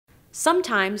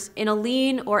Sometimes, in a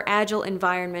lean or agile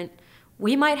environment,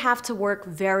 we might have to work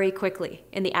very quickly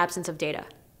in the absence of data,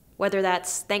 whether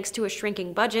that's thanks to a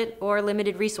shrinking budget or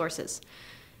limited resources.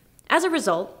 As a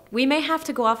result, we may have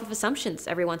to go off of assumptions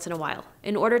every once in a while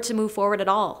in order to move forward at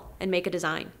all and make a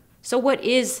design. So what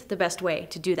is the best way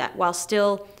to do that while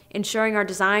still ensuring our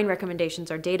design recommendations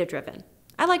are data-driven?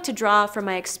 I like to draw from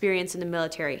my experience in the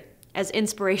military as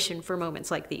inspiration for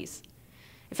moments like these.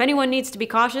 If anyone needs to be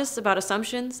cautious about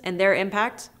assumptions and their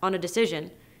impact on a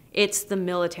decision, it's the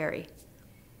military.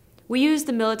 We use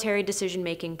the military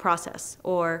decision-making process,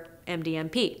 or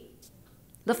MDMP.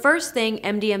 The first thing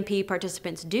MDMP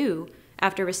participants do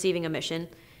after receiving a mission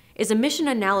is a mission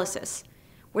analysis,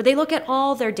 where they look at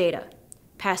all their data,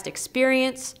 past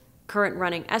experience, current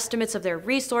running estimates of their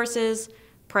resources,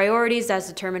 priorities as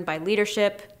determined by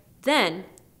leadership. Then,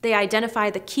 they identify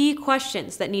the key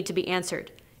questions that need to be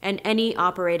answered and any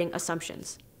operating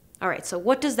assumptions. All right, so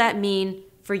what does that mean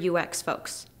for UX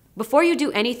folks? Before you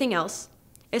do anything else,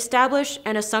 establish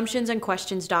an assumptions and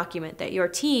questions document that your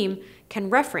team can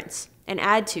reference and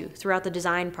add to throughout the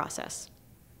design process.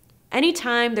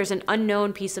 Anytime there's an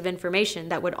unknown piece of information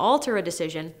that would alter a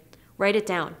decision, write it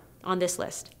down on this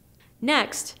list.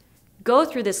 Next, go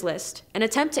through this list and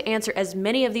attempt to answer as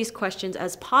many of these questions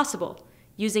as possible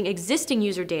using existing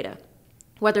user data,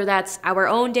 whether that's our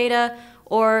own data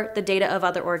or the data of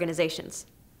other organizations.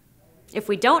 If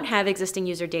we don't have existing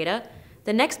user data,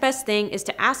 the next best thing is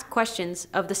to ask questions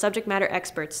of the subject matter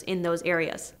experts in those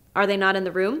areas. Are they not in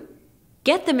the room?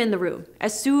 Get them in the room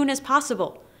as soon as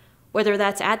possible, whether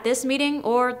that's at this meeting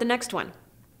or the next one.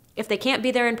 If they can't be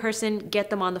there in person, get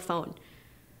them on the phone.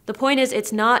 The point is,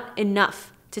 it's not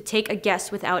enough to take a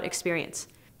guess without experience.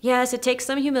 Yes, it takes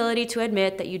some humility to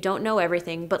admit that you don't know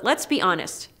everything, but let's be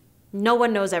honest, no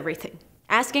one knows everything.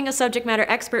 Asking a subject matter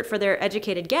expert for their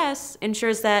educated guess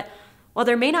ensures that while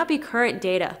there may not be current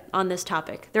data on this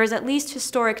topic, there is at least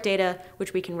historic data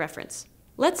which we can reference.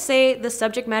 Let's say the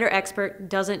subject matter expert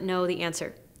doesn't know the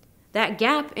answer. That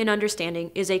gap in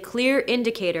understanding is a clear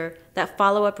indicator that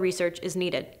follow-up research is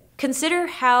needed. Consider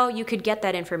how you could get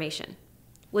that information.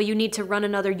 Will you need to run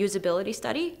another usability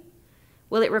study?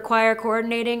 Will it require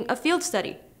coordinating a field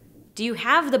study? Do you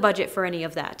have the budget for any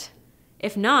of that?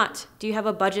 If not, do you have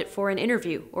a budget for an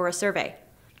interview or a survey?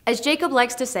 As Jacob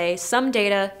likes to say, some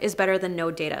data is better than no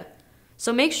data.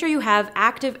 So make sure you have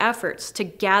active efforts to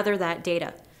gather that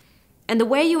data. And the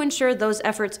way you ensure those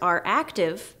efforts are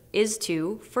active is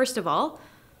to, first of all,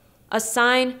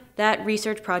 assign that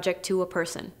research project to a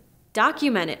person.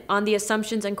 Document it on the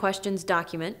assumptions and questions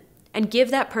document and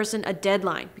give that person a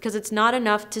deadline, because it's not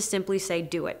enough to simply say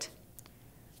do it.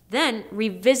 Then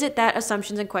revisit that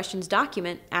assumptions and questions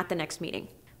document at the next meeting.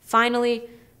 Finally,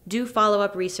 do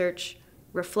follow-up research,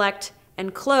 reflect,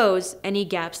 and close any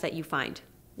gaps that you find.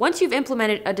 Once you've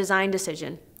implemented a design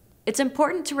decision, it's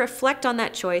important to reflect on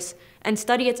that choice and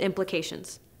study its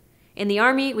implications. In the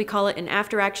Army, we call it an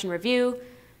after-action review.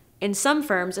 In some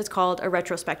firms, it's called a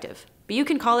retrospective, but you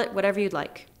can call it whatever you'd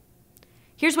like.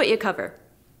 Here's what you cover.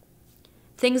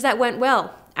 Things that went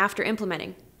well after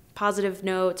implementing, positive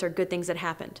notes or good things that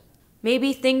happened.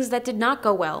 Maybe things that did not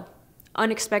go well,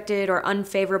 unexpected or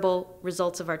unfavorable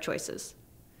results of our choices.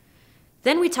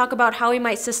 Then we talk about how we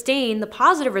might sustain the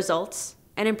positive results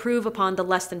and improve upon the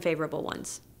less than favorable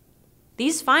ones.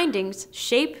 These findings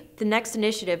shape the next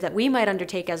initiative that we might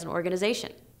undertake as an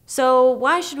organization. So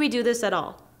why should we do this at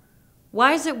all?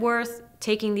 Why is it worth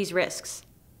taking these risks?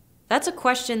 That's a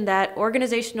question that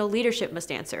organizational leadership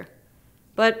must answer.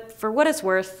 But for what it's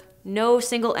worth, no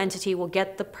single entity will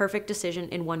get the perfect decision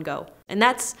in one go. And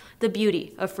that's the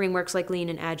beauty of frameworks like Lean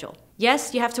and Agile.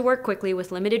 Yes, you have to work quickly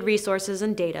with limited resources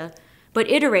and data, but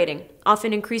iterating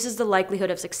often increases the likelihood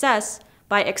of success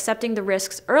by accepting the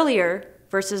risks earlier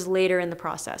versus later in the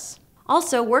process.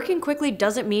 Also, working quickly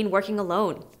doesn't mean working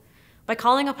alone. By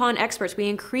calling upon experts, we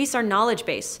increase our knowledge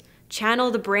base,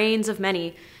 channel the brains of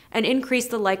many, and increase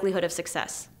the likelihood of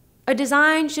success. A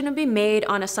design shouldn't be made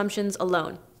on assumptions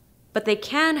alone, but they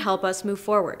can help us move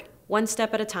forward, one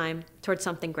step at a time, towards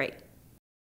something great.